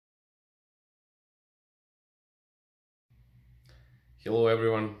Hello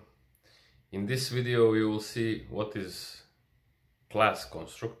everyone. In this video we will see what is class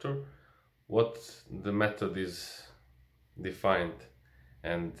constructor, what the method is defined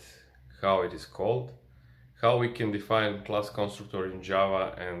and how it is called, how we can define class constructor in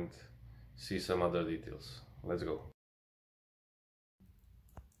Java, and see some other details. Let's go.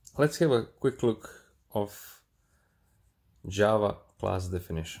 Let's have a quick look of Java class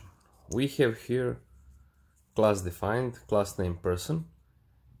definition. We have here class defined, class name person,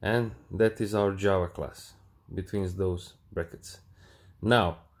 and that is our Java class between those brackets.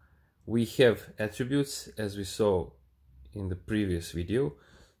 Now we have attributes as we saw in the previous video,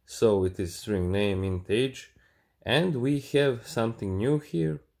 so it is string name, int age, and we have something new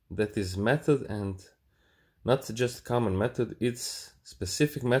here, that is method, and not just common method, it's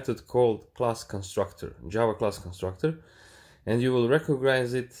specific method called class constructor, Java class constructor, and you will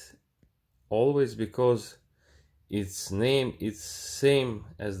recognize it always because its name is same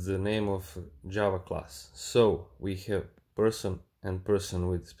as the name of Java class. So we have person and person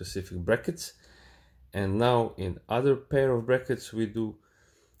with specific brackets, and now in other pair of brackets we do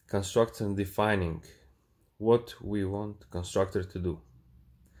constructor defining what we want constructor to do.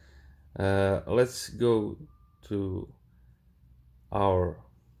 Let's go to our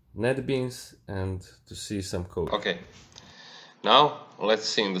NetBeans and to see some code. Okay, now let's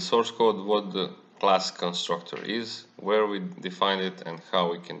see in the source code what the class constructor is, where we define it, and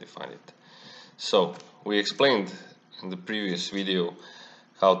how we can define it. So we explained in the previous video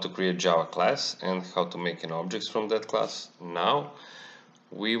how to create Java class and how to make an object from that class. Now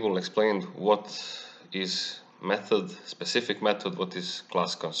we will explain what is method, specific method, what is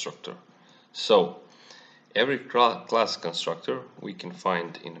class constructor. So every class constructor we can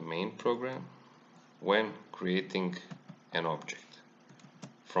find in the main program when creating an object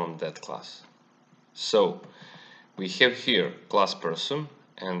from that class. So we have here class person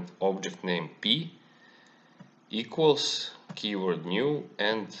and object name P equals keyword new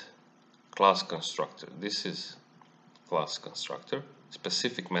and class constructor. This is class constructor,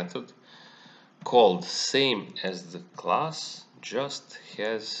 specific method called same as the class, just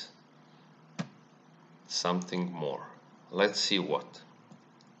has something more. Let's see what.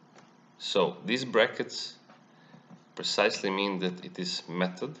 So these brackets precisely mean that it is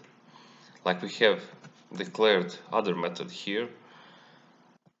method. Like we have declared other method here,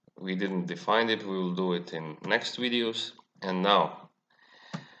 we didn't define it, we will do it in next videos. And now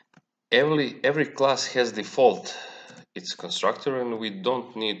every class has default its constructor, and we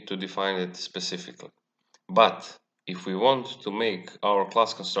don't need to define it specifically. But if we want to make our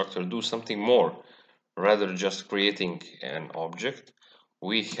class constructor do something more rather just creating an object,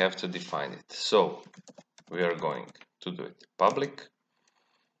 we have to define it. So we are going to do it. Public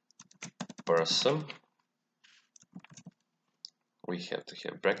person, we have to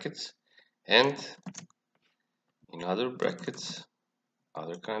have brackets, and in other brackets,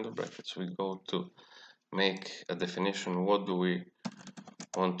 other kind of brackets, we go to make a definition. What do we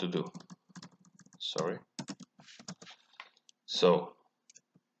want to do? Sorry. So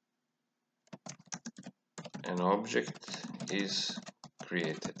an object is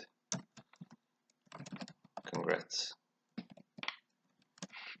created. Congrats.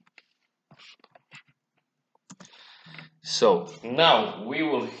 So now we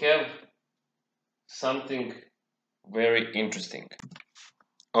will have something very interesting.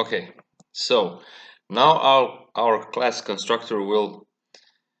 Okay, so now our class constructor will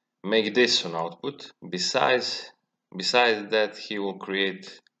make this on output. Besides that, he will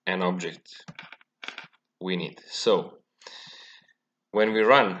create an object we need. So when we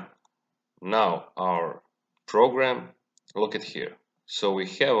run now our program, look at here. So we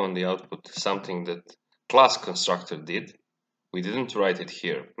have on the output something that class constructor did. We didn't write it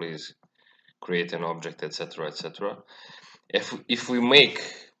here, please create an object, etc., etc. If we make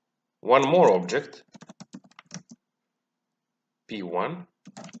one more object, p1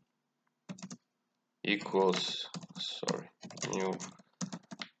 equals, sorry, new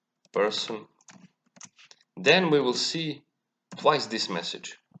person, then we will see twice this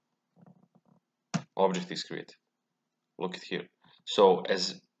message. Object is created. Look at here. So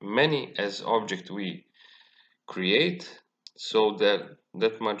as many as object we create, so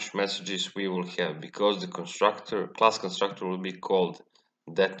that much messages we will have, because the constructor, class constructor, will be called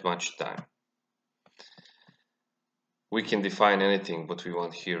that much time. We can define anything what we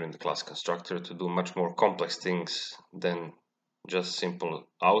want here in the class constructor to do much more complex things than just simple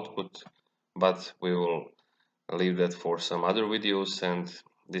output, but we will leave that for some other videos, and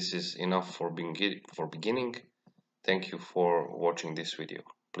this is enough for beginning. Thank you for watching this video.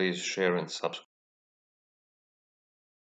 Please share and subscribe.